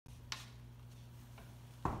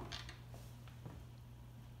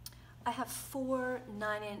I have 4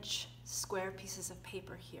 9-inch square pieces of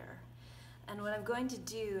paper here. And what I'm going to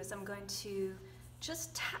do is I'm going to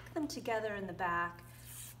just tack them together in the back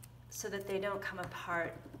so that they don't come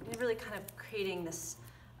apart. And really kind of creating this,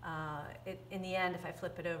 in the end, if I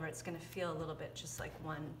flip it over, it's going to feel a little bit just like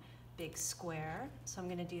one big square. So I'm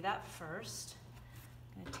going to do that first.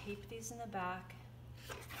 I'm going to tape these in the back.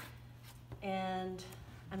 And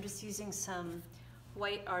I'm just using some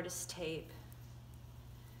white artist tape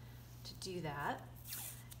to do that.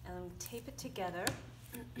 And I'm going to tape it together.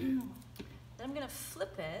 Then I'm going to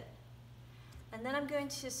flip it. And then I'm going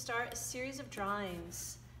to start a series of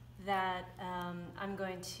drawings that I'm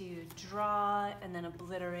going to draw and then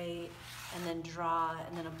obliterate and then draw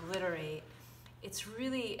and then obliterate. It's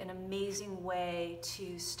really an amazing way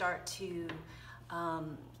to start to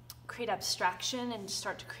create abstraction and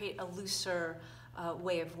start to create a looser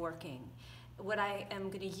way of working. What I am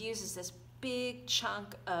going to use is this big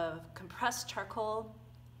chunk of compressed charcoal.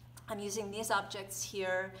 I'm using these objects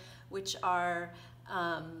here, which are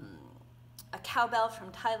a cowbell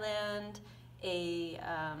from Thailand, a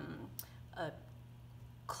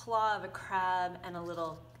claw of a crab, and a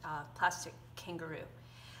little plastic kangaroo.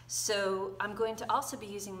 So I'm going to also be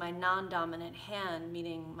using my non-dominant hand,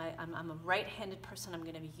 meaning I'm a right-handed person. I'm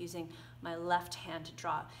going to be using my left hand to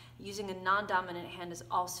draw. Using a non-dominant hand is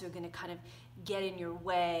also going to kind of get in your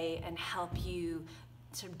way and help you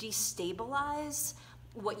sort of destabilize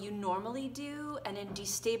what you normally do, and in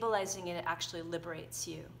destabilizing it, it actually liberates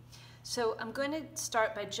you. So I'm going to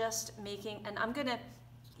start by just making, and I'm going to,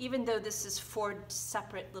 even though this is 4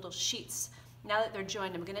 separate little sheets, now that they're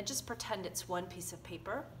joined, I'm going to just pretend it's one piece of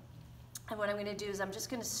paper. And what I'm going to do is I'm just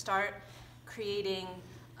going to start creating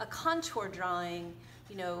a contour drawing.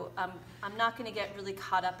 You know, I'm not going to get really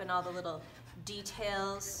caught up in all the little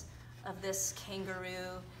details of this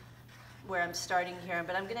kangaroo where I'm starting here,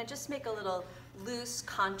 but I'm going to just make a little loose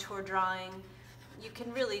contour drawing. You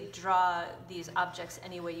can really draw these objects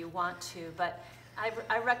any way you want to, but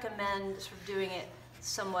I recommend sort of doing it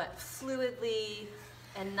somewhat fluidly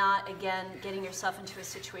and not, again, getting yourself into a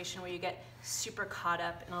situation where you get super caught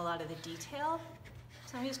up in a lot of the detail.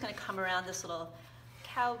 So I'm just going to come around this little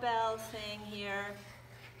cowbell thing here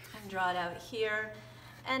and draw it out here.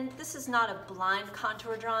 And this is not a blind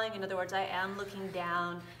contour drawing. In other words, I am looking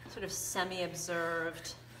down, sort of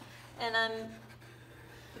semi-observed. And I'm,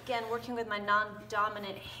 again, working with my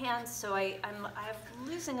non-dominant hand, so I'm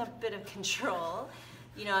losing a bit of control.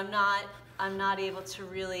 You know, I'm not able to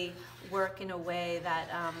really work in a way that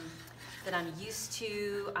that I'm used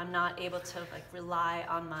to. I'm not able to like rely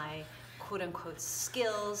on my quote-unquote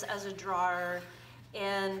skills as a drawer,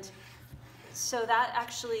 and so that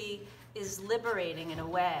actually is liberating in a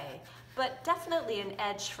way, but definitely an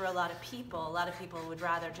edge for a lot of people. A lot of people would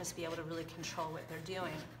rather just be able to really control what they're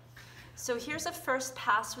doing. So here's a first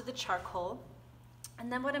pass with the charcoal,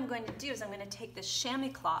 and then what I'm going to do is I'm going to take this chamois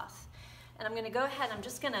cloth, and I'm going to go ahead and I'm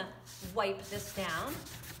just going to wipe this down.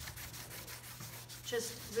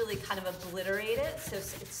 Just really kind of obliterate it so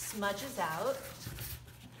it smudges out.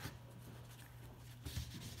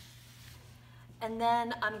 And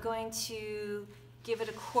then I'm going to give it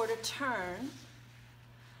a quarter turn,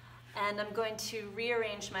 and I'm going to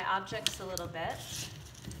rearrange my objects a little bit,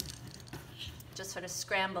 just sort of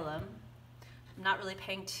scramble them. I'm not really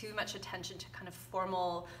paying too much attention to kind of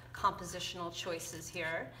formal compositional choices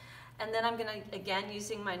here. And then I'm going to, again,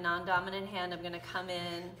 using my non-dominant hand, I'm going to come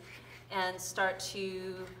in and start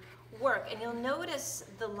to work. And you'll notice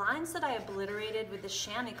the lines that I obliterated with the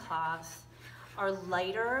chamois cloth are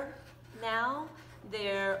lighter now.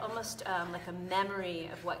 They're almost like a memory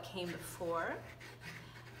of what came before.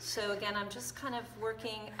 So again, I'm just kind of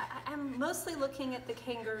working, I'm mostly looking at the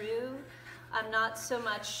kangaroo. I'm not so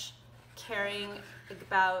much caring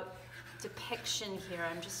about depiction here.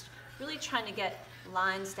 I'm just really trying to get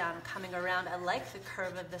lines down, coming around. I like the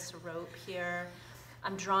curve of this rope here.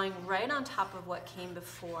 I'm drawing right on top of what came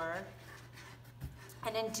before.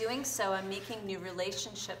 And in doing so, I'm making new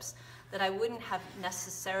relationships that I wouldn't have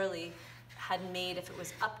necessarily had made if it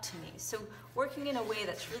was up to me. So working in a way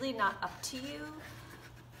that's really not up to you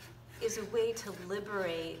is a way to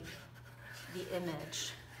liberate the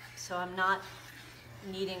image. So I'm not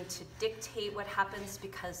needing to dictate what happens,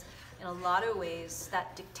 because in a lot of ways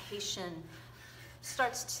that dictation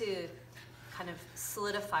starts to kind of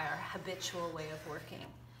solidify our habitual way of working.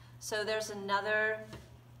 So there's another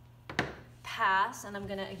pass, and I'm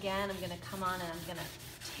gonna come on and I'm gonna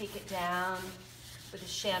take it down with a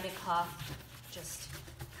chamois cloth, just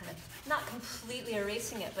kind of not completely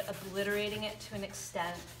erasing it, but obliterating it to an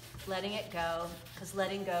extent, letting it go, because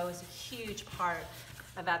letting go is a huge part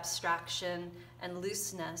of abstraction and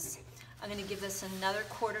looseness. I'm going to give this another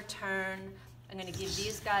quarter turn. I'm going to give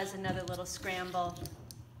these guys another little scramble.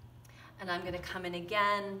 And I'm going to come in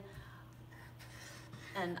again.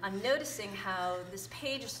 And I'm noticing how this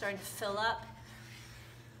page is starting to fill up.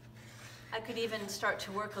 I could even start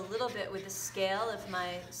to work a little bit with the scale of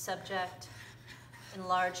my subject,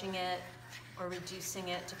 enlarging it or reducing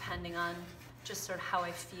it depending on just sort of how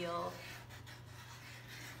I feel.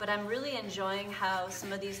 But I'm really enjoying how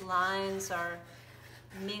some of these lines are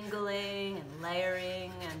mingling and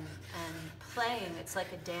layering and playing. It's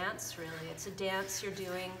like a dance, really. It's a dance you're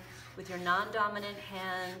doing with your non-dominant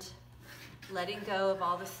hand, letting go of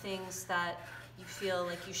all the things that you feel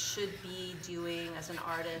like you should be doing as an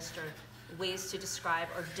artist, or ways to describe,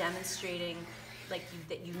 or demonstrating like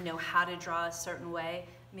that you know how to draw a certain way.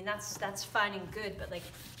 I mean, that's fine and good, but like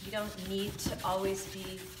you don't need to always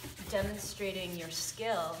be demonstrating your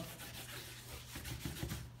skill.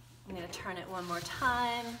 I'm going to turn it one more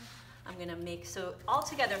time. I'm going to make, so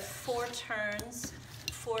altogether 4 turns,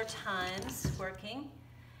 4 times working.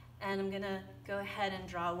 And I'm going to go ahead and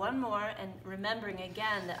draw one more, and remembering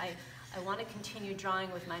again that I want to continue drawing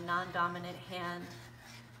with my non-dominant hand.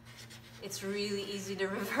 It's really easy to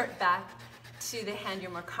revert back to the hand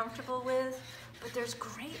you're more comfortable with, but there's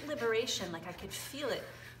great liberation. Like I could feel it.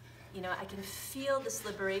 You know, I can feel this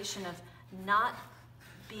liberation of not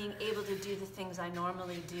being able to do the things I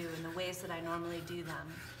normally do in the ways that I normally do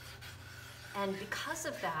them. And because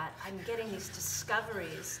of that, I'm getting these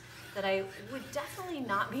discoveries that I would definitely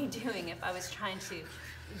not be doing if I was trying to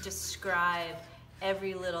describe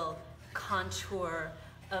every little contour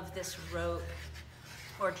of this rope,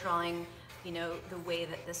 or drawing, you know, the way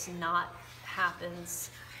that this knot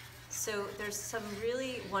happens. So there's some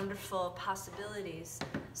really wonderful possibilities.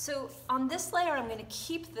 So on this layer, I'm going to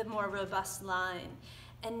keep the more robust line.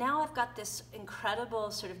 And now I've got this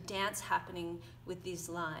incredible sort of dance happening with these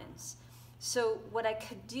lines. So what I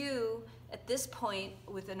could do at this point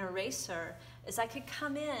with an eraser is I could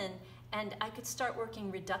come in and I could start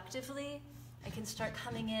working reductively. I can start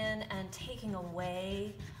coming in and taking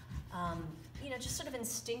away, you know, just sort of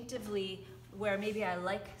instinctively, where maybe I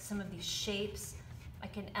like some of these shapes, I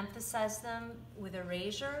can emphasize them with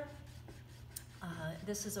erasure.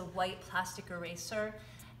 This is a white plastic eraser.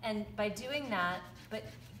 And by doing that,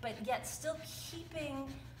 but yet still keeping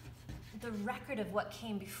the record of what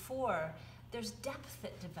came before, there's depth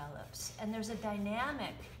that develops, and there's a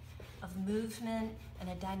dynamic of movement and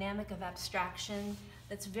a dynamic of abstraction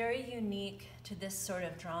that's very unique to this sort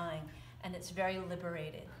of drawing, and it's very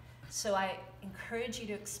liberated. So I encourage you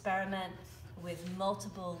to experiment with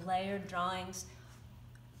multiple layered drawings,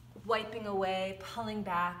 wiping away, pulling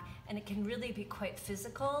back, and it can really be quite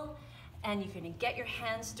physical, and you're going to get your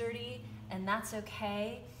hands dirty, and that's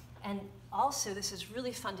okay. And also, this is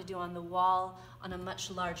really fun to do on the wall on a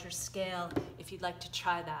much larger scale if you'd like to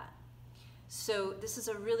try that. So this is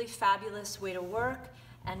a really fabulous way to work.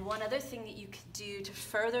 And one other thing that you could do to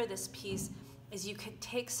further this piece is you could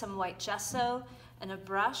take some white gesso and a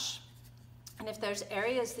brush, and if there's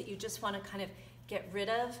areas that you just want to kind of get rid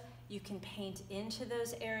of, you can paint into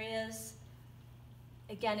those areas.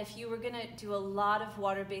 Again, if you were going to do a lot of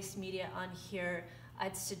water-based media on here,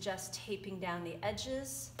 I'd suggest taping down the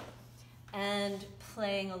edges and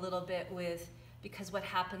playing a little bit with, because what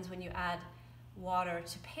happens when you add water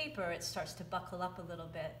to paper, it starts to buckle up a little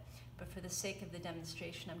bit. But for the sake of the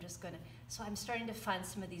demonstration, I'm just going to, so I'm starting to find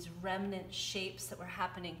some of these remnant shapes that were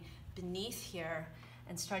happening beneath here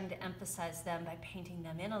and starting to emphasize them by painting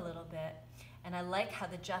them in a little bit. And I like how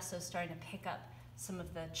the gesso is starting to pick up some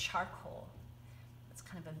of the charcoal. It's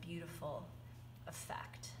kind of a beautiful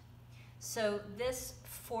effect. So this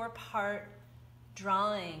 4-part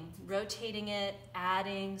drawing, rotating it,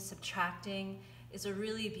 adding, subtracting, is a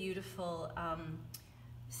really beautiful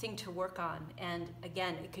thing to work on. And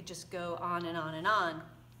again, it could just go on and on and on.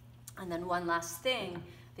 And then one last thing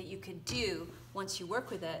that you could do once you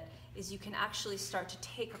work with it is you can actually start to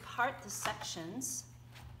take apart the sections.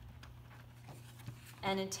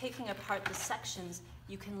 And in taking apart the sections,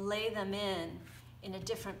 you can lay them in a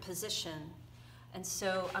different position. And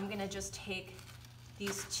so I'm going to just take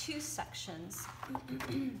these 2 sections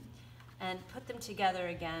and put them together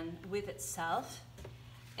again with itself.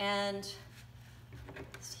 And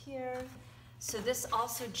it's here. So this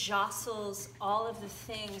also jostles all of the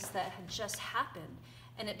things that had just happened,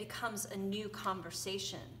 and it becomes a new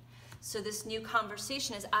conversation. So this new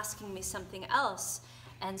conversation is asking me something else.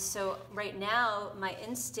 And so right now, my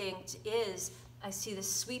instinct is, I see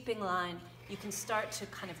this sweeping line, you can start to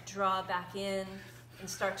kind of draw back in and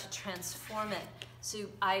start to transform it. So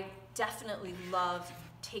I definitely love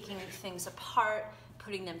taking things apart,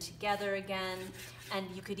 putting them together again, and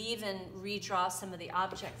you could even redraw some of the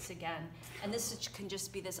objects again. And can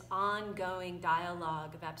just be this ongoing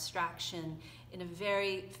dialogue of abstraction in a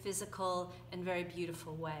very physical and very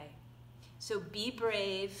beautiful way. So be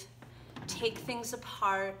brave, take things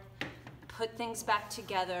apart, put things back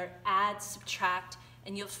together, add, subtract,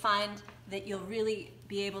 and you'll find that you'll really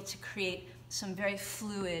be able to create some very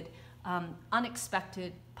fluid,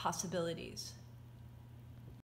 unexpected possibilities.